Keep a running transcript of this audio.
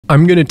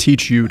I'm going to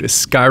teach you to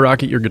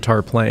skyrocket your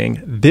guitar playing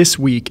this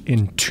week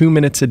in 2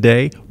 minutes a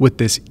day with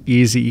this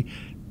easy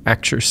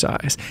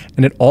exercise.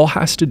 And it all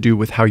has to do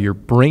with how your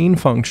brain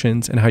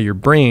functions and how your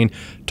brain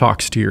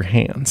talks to your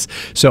hands.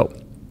 So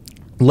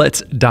let's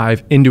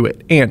dive into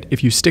it. And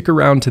if you stick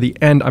around to the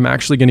end, I'm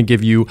actually going to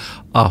give you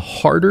a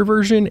harder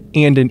version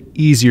and an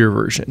easier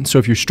version. So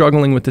if you're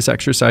struggling with this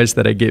exercise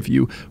that I give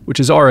you, which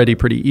is already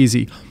pretty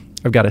easy,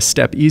 I've got a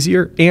step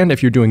easier. And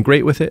if you're doing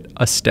great with it,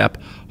 a step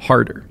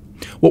harder.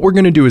 What we're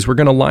going to do is we're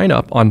going to line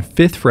up on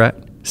 5th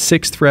fret,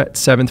 6th fret,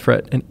 7th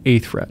fret, and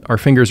 8th fret. Our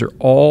fingers are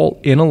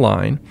all in a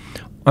line.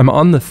 I'm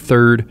on the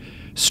 3rd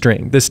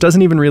string. This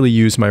doesn't even really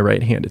use my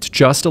right hand. It's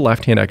just a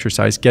left hand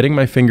exercise, getting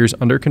my fingers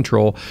under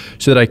control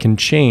so that I can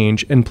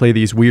change and play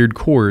these weird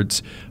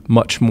chords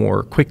much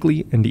more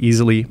quickly and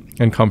easily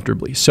and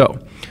comfortably. So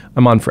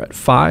I'm on fret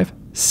 5,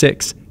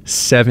 6,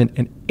 7,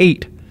 and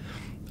 8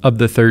 of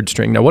the 3rd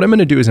string. Now what I'm going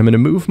to do is I'm going to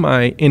move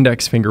my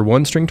index finger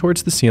 1 string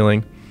towards the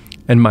ceiling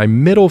and my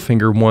middle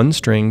finger 1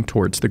 string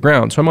towards the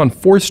ground. So I'm on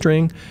 4th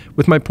string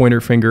with my pointer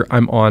finger.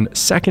 I'm on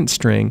 2nd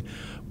string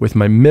with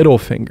my middle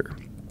finger.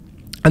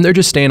 And they're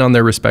just staying on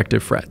their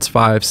respective frets,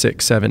 5,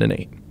 6, 7, and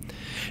 8.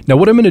 Now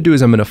what I'm going to do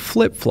is I'm going to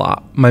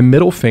flip-flop my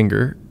middle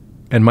finger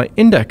and my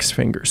index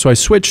finger. So I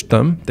switched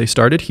them. They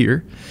started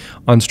here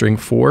on string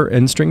 4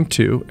 and string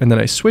 2, and then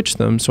I switched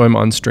them so I'm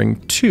on string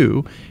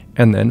 2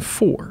 and then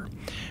 4.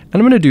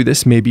 And I'm going to do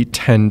this maybe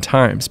 10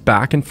 times,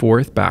 back and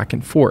forth, back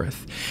and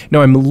forth.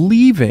 Now I'm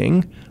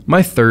leaving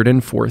my 3rd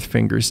and 4th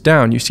fingers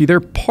down. You see they're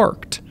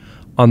parked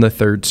on the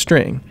 3rd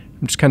string.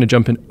 I'm just kind of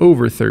jumping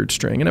over 3rd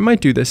string, and I might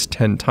do this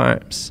 10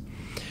 times.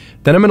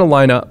 Then I'm going to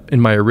line up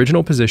in my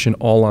original position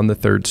all on the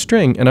 3rd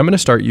string, and I'm going to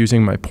start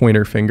using my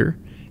pointer finger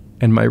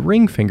and my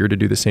ring finger to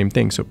do the same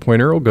thing. So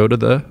pointer will go to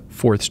the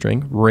 4th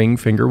string, ring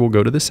finger will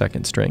go to the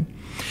 2nd string.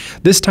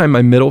 This time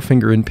my middle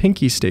finger and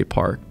pinky stay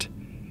parked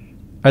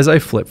as I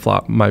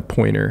flip-flop my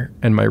pointer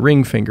and my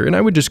ring finger. And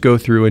I would just go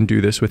through and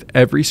do this with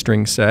every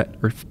string set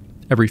or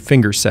every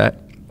finger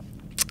set,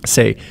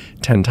 say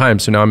 10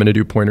 times. So now I'm going to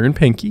do pointer and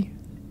pinky.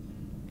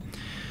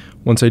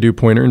 Once I do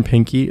pointer and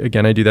pinky,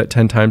 again, I do that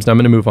 10 times. Now I'm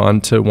going to move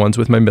on to ones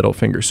with my middle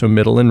finger. So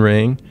middle and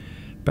ring,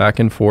 back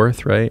and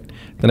forth, right?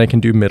 Then I can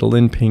do middle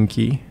and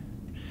pinky.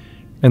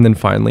 And then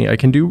finally, I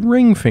can do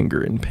ring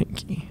finger and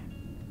pinky.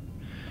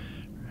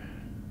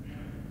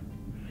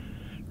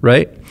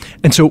 Right?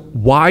 And so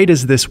why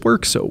does this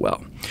work so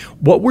well?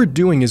 What we're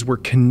doing is we're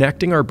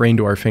connecting our brain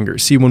to our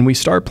fingers. See, when we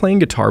start playing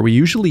guitar, we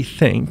usually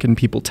think, and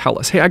people tell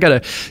us, hey, I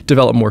got to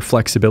develop more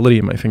flexibility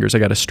in my fingers. I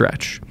got to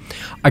stretch.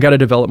 I got to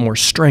develop more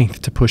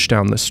strength to push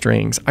down the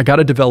strings. I got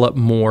to develop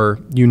more,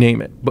 you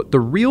name it. But the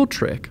real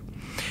trick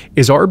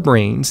is our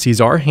brain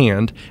sees our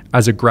hand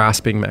as a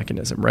grasping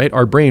mechanism, right?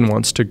 Our brain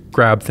wants to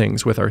grab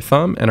things with our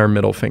thumb and our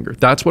middle finger.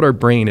 That's what our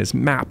brain is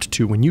mapped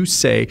to. When you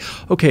say,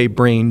 okay,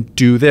 brain,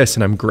 do this,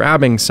 and I'm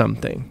grabbing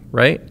something,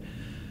 right?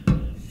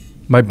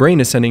 My brain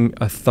is sending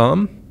a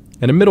thumb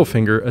and a middle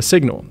finger a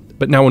signal.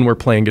 But now when we're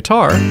playing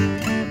guitar,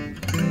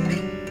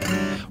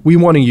 we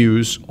want to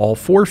use all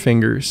 4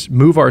 fingers,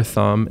 move our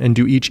thumb, and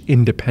do each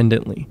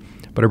independently.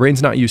 But our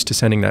brain's not used to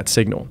sending that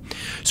signal.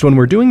 So when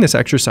we're doing this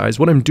exercise,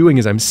 what I'm doing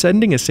is I'm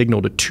sending a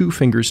signal to 2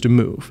 fingers to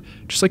move,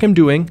 just like I'm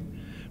doing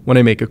when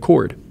I make a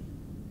chord.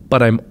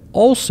 But I'm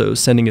also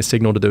sending a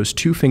signal to those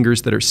 2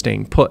 fingers that are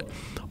staying put.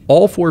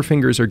 All 4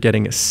 fingers are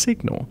getting a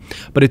signal,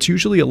 but it's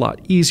usually a lot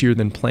easier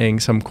than playing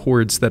some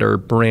chords that are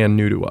brand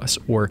new to us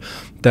or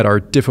that are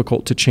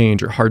difficult to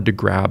change or hard to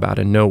grab out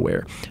of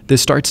nowhere.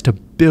 This starts to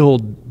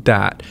build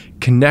that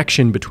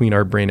connection between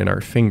our brain and our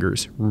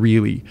fingers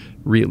really,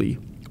 really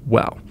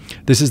well.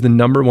 This is the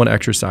 #1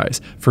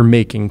 exercise for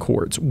making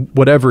chords,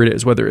 whatever it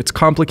is, whether it's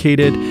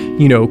complicated,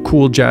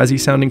 cool jazzy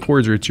sounding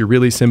chords, or it's your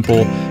really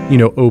simple,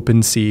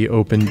 open C,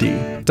 open D.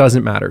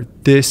 Doesn't matter.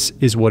 This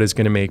is what is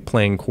going to make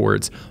playing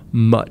chords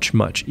much,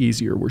 much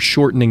easier. We're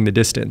shortening the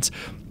distance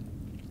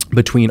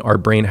between our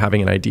brain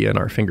having an idea and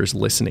our fingers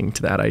listening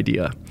to that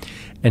idea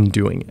and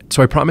doing it.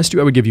 So I promised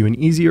you I would give you an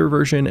easier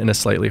version and a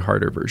slightly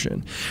harder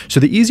version. So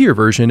the easier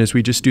version is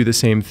we just do the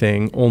same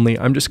thing, only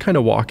I'm just kind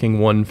of walking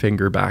 1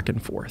 finger back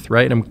and forth,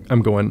 right?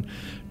 I'm going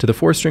to the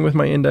 4th string with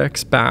my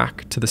index,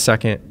 back to the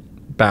 2nd,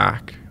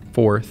 back,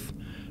 4th,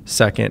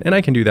 2nd, and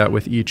I can do that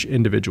with each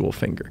individual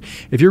finger.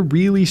 If you're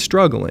really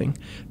struggling,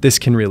 this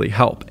can really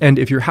help. And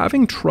if you're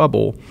having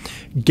trouble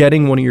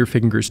getting one of your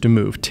fingers to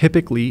move,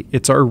 typically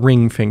it's our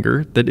ring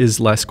finger that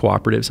is less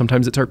cooperative.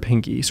 Sometimes it's our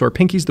pinky. So our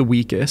pinky's the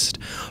weakest,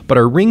 but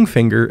our ring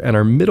finger and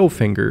our middle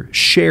finger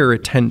share a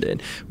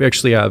tendon. We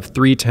actually have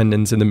 3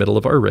 tendons in the middle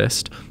of our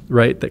wrist,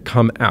 right, that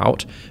come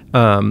out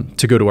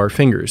to go to our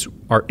fingers.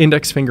 Our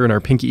index finger and our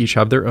pinky each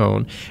have their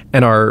own,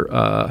 and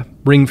our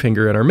ring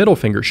finger and our middle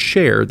finger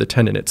share the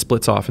tendon. It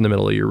splits off in the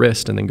middle of your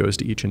wrist and then goes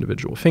to each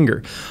individual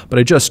finger. But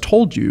I just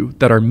told you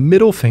that our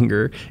middle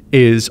finger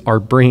is our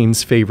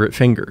brain's favorite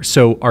finger.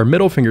 So our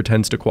middle finger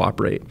tends to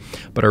cooperate,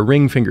 but our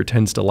ring finger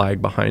tends to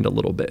lag behind a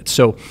little bit.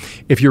 So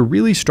if you're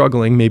really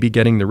struggling, maybe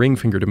getting the ring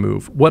finger to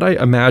move, what I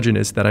imagine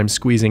is that I'm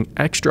squeezing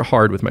extra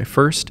hard with my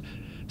 1st,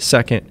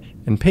 2nd,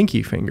 and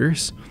pinky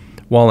fingers,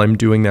 while I'm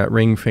doing that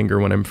ring finger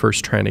when I'm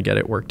first trying to get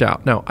it worked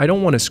out. Now, I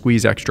don't want to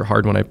squeeze extra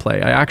hard when I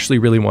play. I actually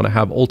really want to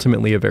have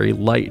ultimately a very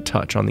light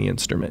touch on the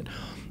instrument.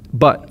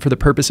 But for the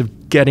purpose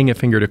of getting a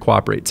finger to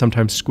cooperate,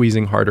 sometimes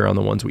squeezing harder on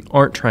the ones we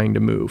aren't trying to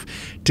move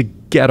to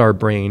get our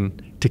brain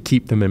to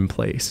keep them in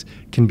place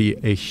can be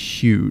a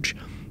huge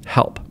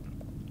help.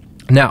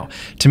 Now,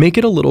 to make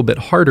it a little bit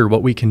harder,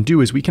 what we can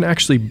do is we can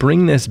actually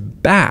bring this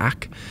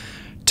back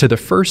to the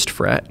first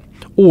fret,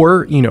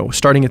 or,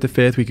 starting at the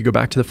fifth, we could go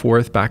back to the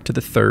fourth, back to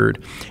the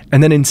third.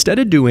 And then instead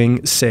of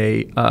doing,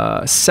 say,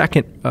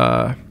 second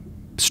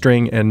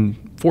string and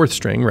fourth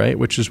string, right,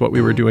 which is what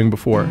we were doing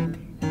before,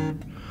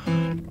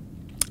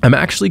 I'm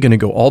actually going to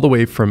go all the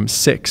way from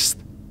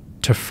sixth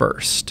to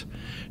first.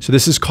 So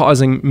this is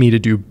causing me to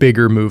do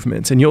bigger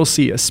movements. And you'll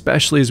see,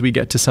 especially as we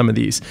get to some of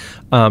these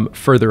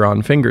further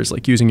on fingers,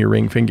 like using your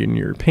ring finger and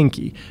your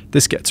pinky,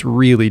 this gets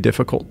really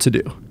difficult to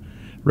do,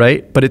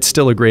 right? But it's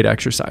still a great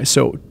exercise.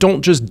 So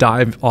don't just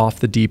dive off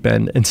the deep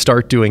end and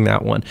start doing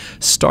that one.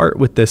 Start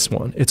with this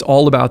one. It's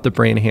all about the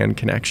brain-hand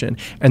connection.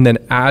 And then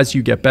as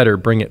you get better,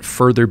 bring it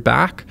further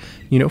back,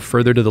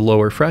 further to the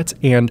lower frets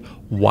and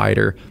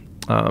wider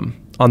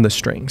on the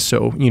string.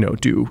 So,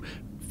 do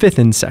fifth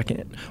and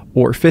second,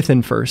 or fifth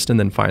and first, and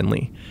then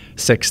finally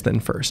sixth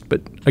and first.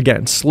 But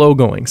again, slow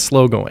going.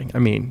 I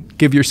mean,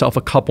 give yourself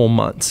a couple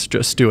months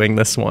just doing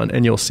this one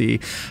and you'll see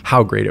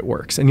how great it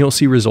works. And you'll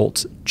see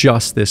results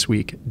just this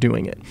week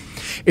doing it.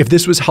 If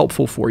this was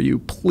helpful for you,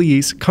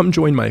 please come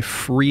join my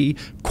free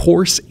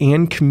course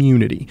and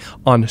community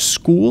on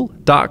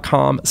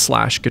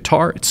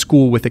school.com/guitar. It's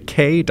school with a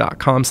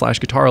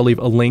K.com/guitar. I'll leave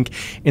a link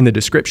in the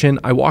description.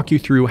 I walk you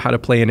through how to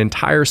play an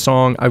entire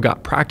song. I've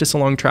got practice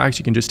along tracks.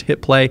 You can just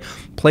hit play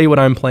what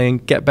I'm playing,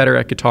 get better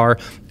at guitar,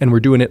 and we're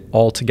doing it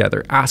all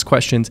together. Ask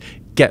questions,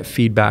 get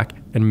feedback,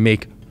 and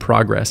make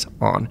progress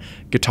on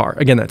guitar.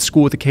 Again, that's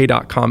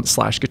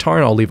schoolwithak.com/guitar,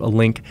 and I'll leave a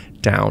link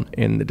down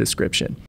in the description.